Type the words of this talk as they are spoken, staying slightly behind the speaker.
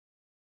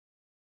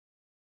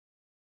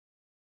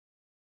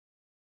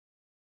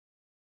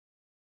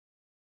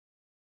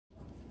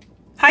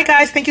Hi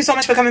guys, thank you so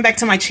much for coming back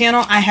to my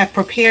channel. I have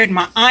prepared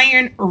my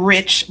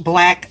iron-rich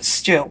black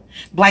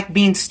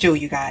bean stew,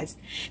 you guys.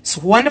 It's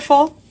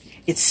wonderful.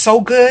 It's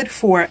so good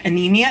for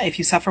anemia. If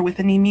you suffer with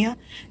anemia,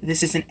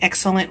 this is an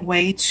excellent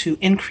way to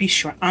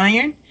increase your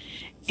iron.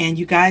 And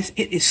you guys,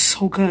 it is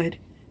so good.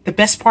 The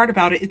best part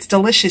about it, it's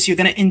delicious. You're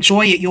going to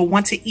enjoy it. You'll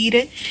want to eat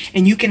it.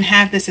 And you can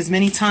have this as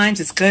many times.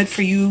 It's good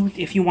for you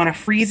if you want to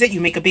freeze it.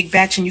 You make a big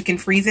batch and you can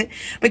freeze it.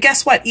 But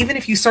guess what? Even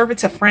if you serve it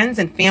to friends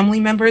and family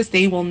members,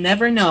 they will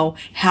never know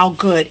how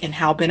good and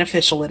how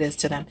beneficial it is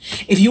to them.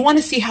 If you want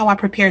to see how I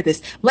prepare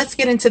this, let's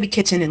get into the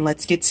kitchen and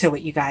let's get to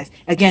it, you guys.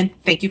 Again,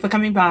 thank you for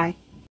coming by.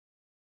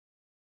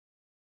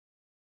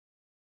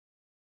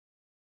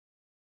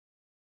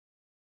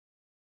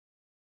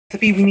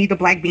 We need the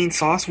black bean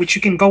sauce, which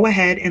you can go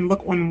ahead and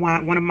look on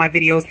one of my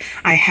videos.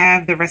 I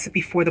have the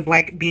recipe for the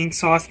black bean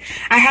sauce.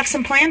 I have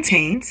some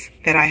plantains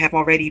that I have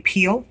already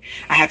peeled.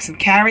 I have some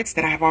carrots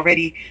that I have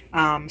already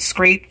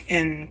scraped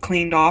and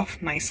cleaned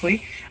off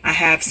nicely. I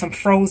have some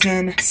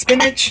frozen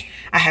spinach.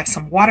 I have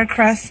some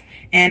watercress,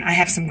 and I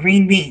have some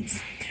green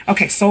beans.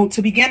 Okay, so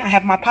to begin, I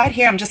have my pot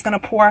here. I'm just going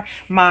to pour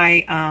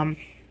my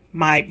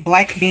my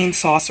black bean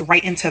sauce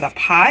right into the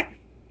pot.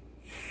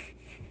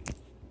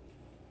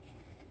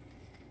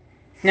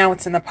 Now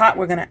it's in the pot,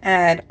 we're going to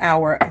add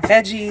our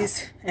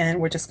veggies, and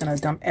we're just going to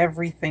dump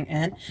everything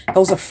in.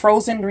 Those are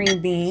frozen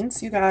green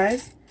beans, you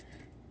guys.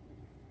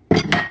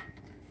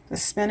 The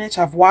spinach,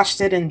 I've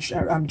washed it and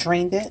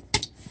drained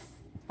it.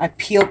 I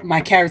peeled my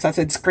carrots. I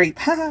said scrape.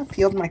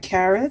 Peeled my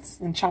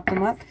carrots and chopped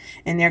them up.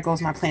 And there goes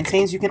my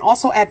plantains. You can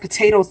also add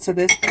potatoes to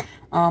this.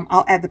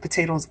 I'll add the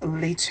potatoes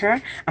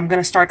later. I'm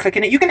going to start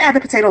cooking it. You can add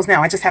the potatoes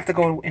now. I just have to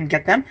go and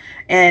get them.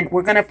 And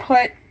we're going to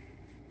put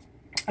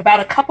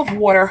about a cup of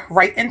water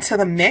right into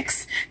the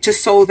mix,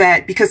 just so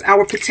that, because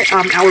our bean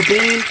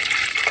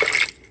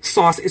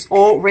sauce is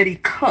already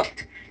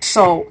cooked.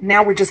 So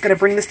now we're just going to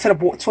bring this to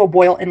a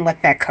boil and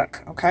let that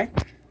cook, okay?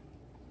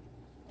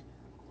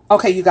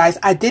 Okay, you guys,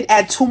 I did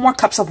add 2 more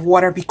cups of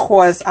water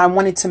because I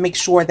wanted to make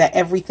sure that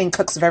everything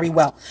cooks very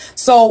well.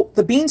 So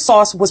the bean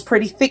sauce was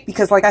pretty thick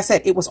because, like I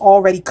said, it was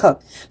already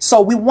cooked.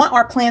 So we want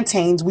our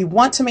plantains. We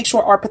want to make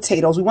sure our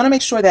potatoes. We want to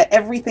make sure that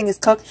everything is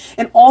cooked.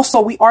 And also,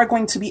 we are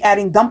going to be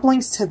adding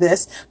dumplings to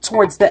this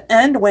towards the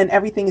end when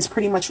everything is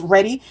pretty much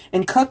ready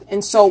and cooked.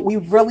 And so we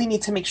really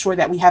need to make sure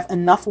that we have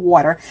enough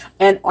water,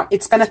 and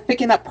it's going to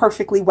thicken up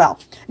perfectly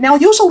well. Now,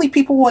 usually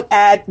people would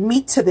add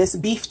meat to this,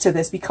 beef to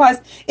this, because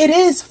it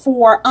is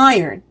for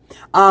iron.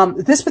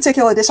 This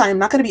particular dish, I am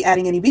not going to be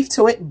adding any beef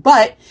to it,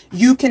 but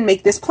you can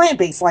make this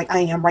plant-based like I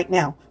am right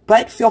now.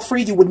 But feel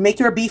free, you would make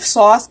your beef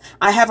sauce.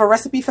 I have a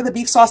recipe for the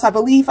beef sauce. I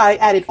believe I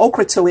added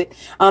okra to it.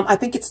 I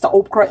think it's the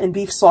okra and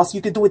beef sauce.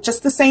 You could do it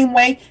just the same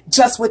way,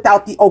 just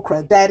without the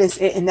okra. That is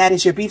it, and that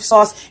is your beef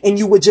sauce, and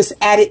you would just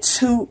add it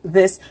to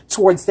this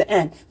towards the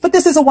end. But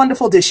this is a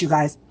wonderful dish, you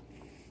guys.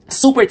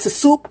 Super, it's a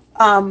soup,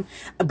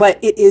 but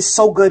it is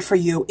so good for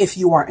you if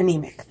you are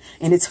anemic.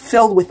 And it's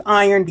filled with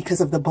iron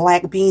because of the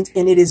black beans,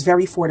 and it is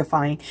very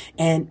fortifying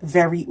and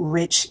very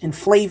rich in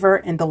flavor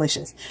and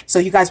delicious. So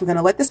you guys, we're going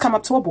to let this come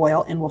up to a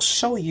boil, and we'll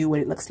show you what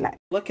it looks like.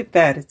 Look at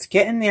that. It's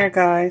getting there,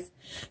 guys.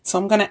 So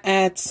I'm going to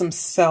add some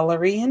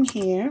celery in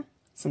here,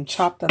 some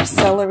chopped up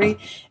celery,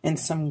 and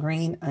some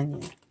green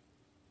onion.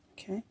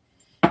 Okay.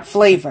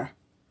 Flavor.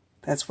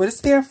 That's what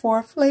it's there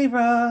for,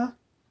 flavor.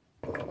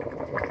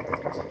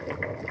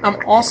 I'm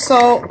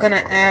also going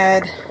to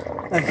add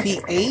a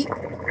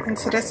V8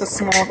 into this, a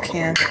small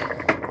can.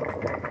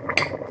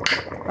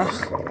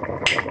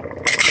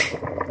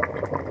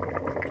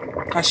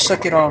 I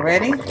shook it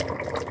already.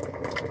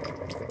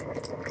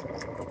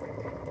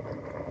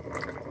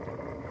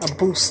 A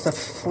boost of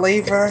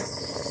flavor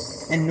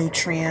and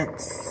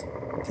nutrients.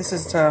 This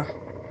is the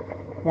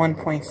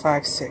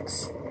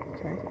 1.56.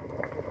 Okay.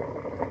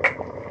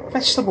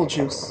 Vegetable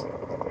juice.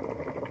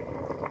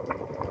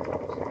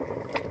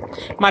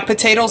 My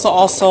potatoes are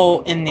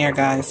also in there,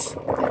 guys.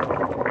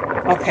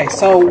 Okay,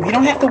 so you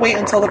don't have to wait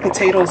until the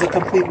potatoes are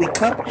completely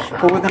cooked,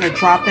 but we're going to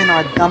drop in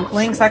our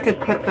dumplings. I could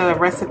put the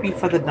recipe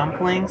for the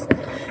dumplings,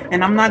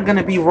 and I'm not going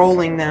to be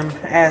rolling them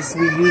as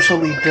we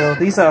usually do.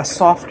 These are a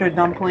softer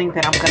dumpling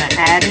that I'm going to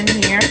add in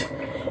here,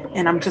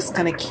 and I'm just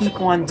going to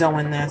keep on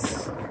doing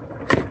this.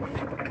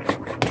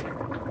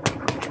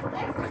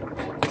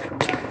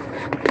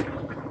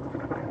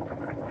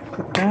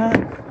 Put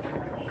that.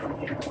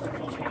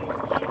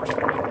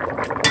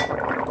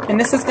 And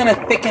this is going to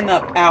thicken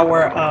up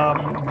our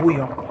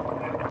bouillon.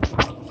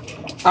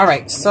 All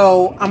right,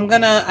 so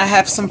I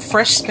have some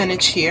fresh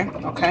spinach here,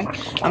 okay?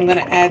 I'm going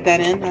to add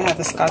that in. I have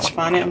a Scotch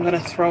bonnet I'm going to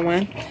throw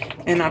in.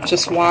 And I've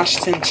just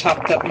washed and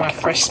chopped up my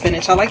fresh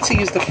spinach. I like to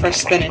use the fresh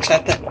spinach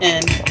at the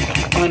end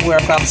when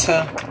we're about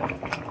to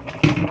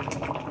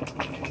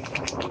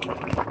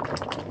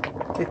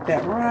get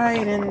that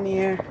right in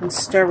there and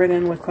stir it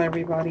in with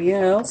everybody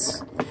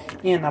else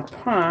in a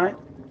pot.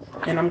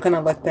 And I'm going to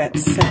let that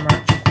simmer.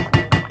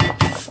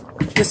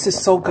 This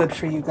is so good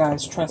for you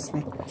guys, trust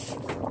me.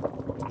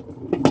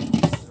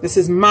 This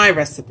is my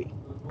recipe.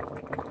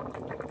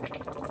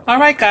 All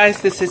right,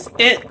 guys, this is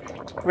it.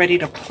 ready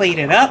to plate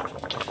it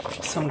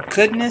up. Some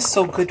goodness,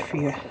 so good for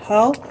your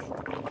health.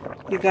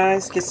 You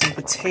guys, get some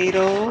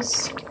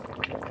potatoes.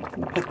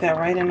 Put that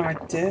right in our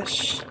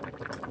dish.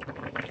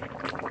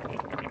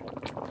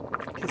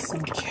 Get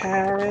some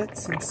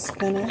carrots and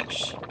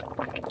spinach.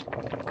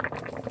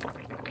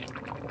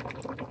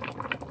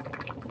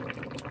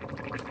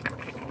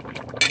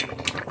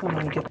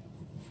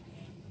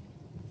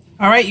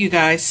 All right, you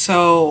guys,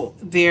 so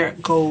there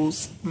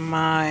goes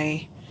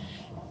my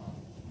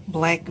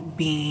black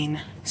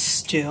bean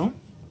stew.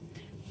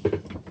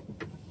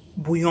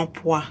 Bouillon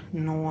Pois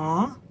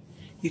Noir.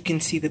 You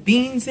can see the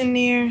beans in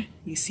there.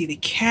 You see the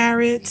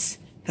carrots,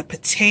 the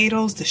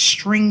potatoes, the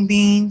string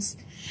beans.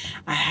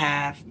 I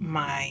have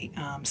my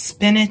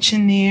spinach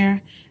in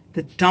there,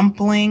 the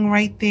dumpling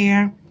right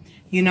there.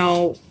 You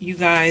know, you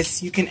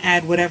guys, you can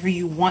add whatever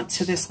you want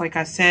to this. Like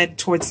I said,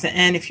 towards the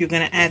end, if you're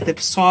going to add the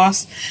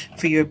sauce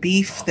for your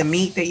beef, the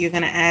meat that you're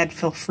going to add,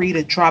 feel free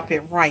to drop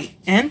it right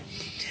in.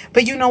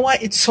 But you know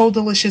what? It's so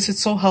delicious.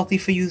 It's so healthy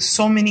for you.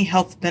 So many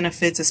health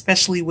benefits,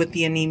 especially with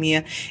the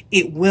anemia.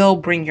 It will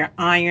bring your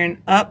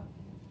iron up.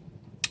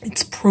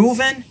 It's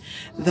proven.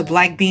 The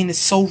black bean is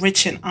so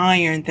rich in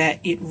iron that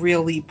it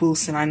really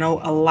boosts. And I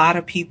know a lot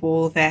of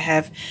people that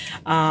have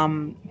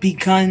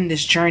begun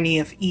this journey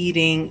of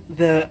eating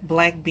the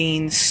black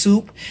bean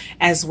soup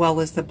as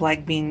well as the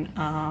black bean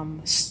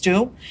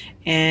stew,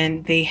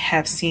 and they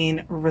have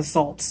seen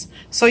results.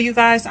 So you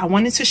guys, I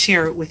wanted to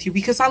share it with you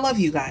because I love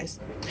you guys.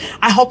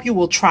 I hope you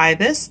will try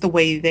this the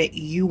way that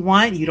you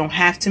want. You don't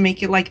have to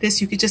make it like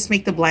this. You could just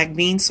make the black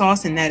bean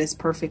sauce, and that is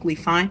perfectly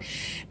fine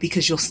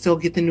because you'll still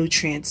get the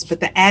nutrients. But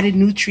the added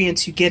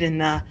nutrients you get in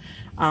the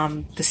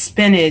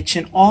spinach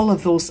and all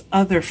of those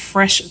other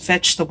fresh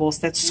vegetables,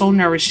 that's so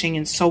nourishing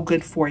and so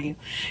good for you.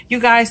 You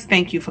guys,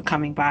 thank you for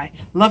coming by.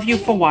 Love you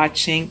for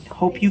watching.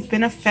 Hope you've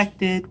been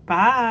affected.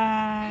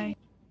 Bye.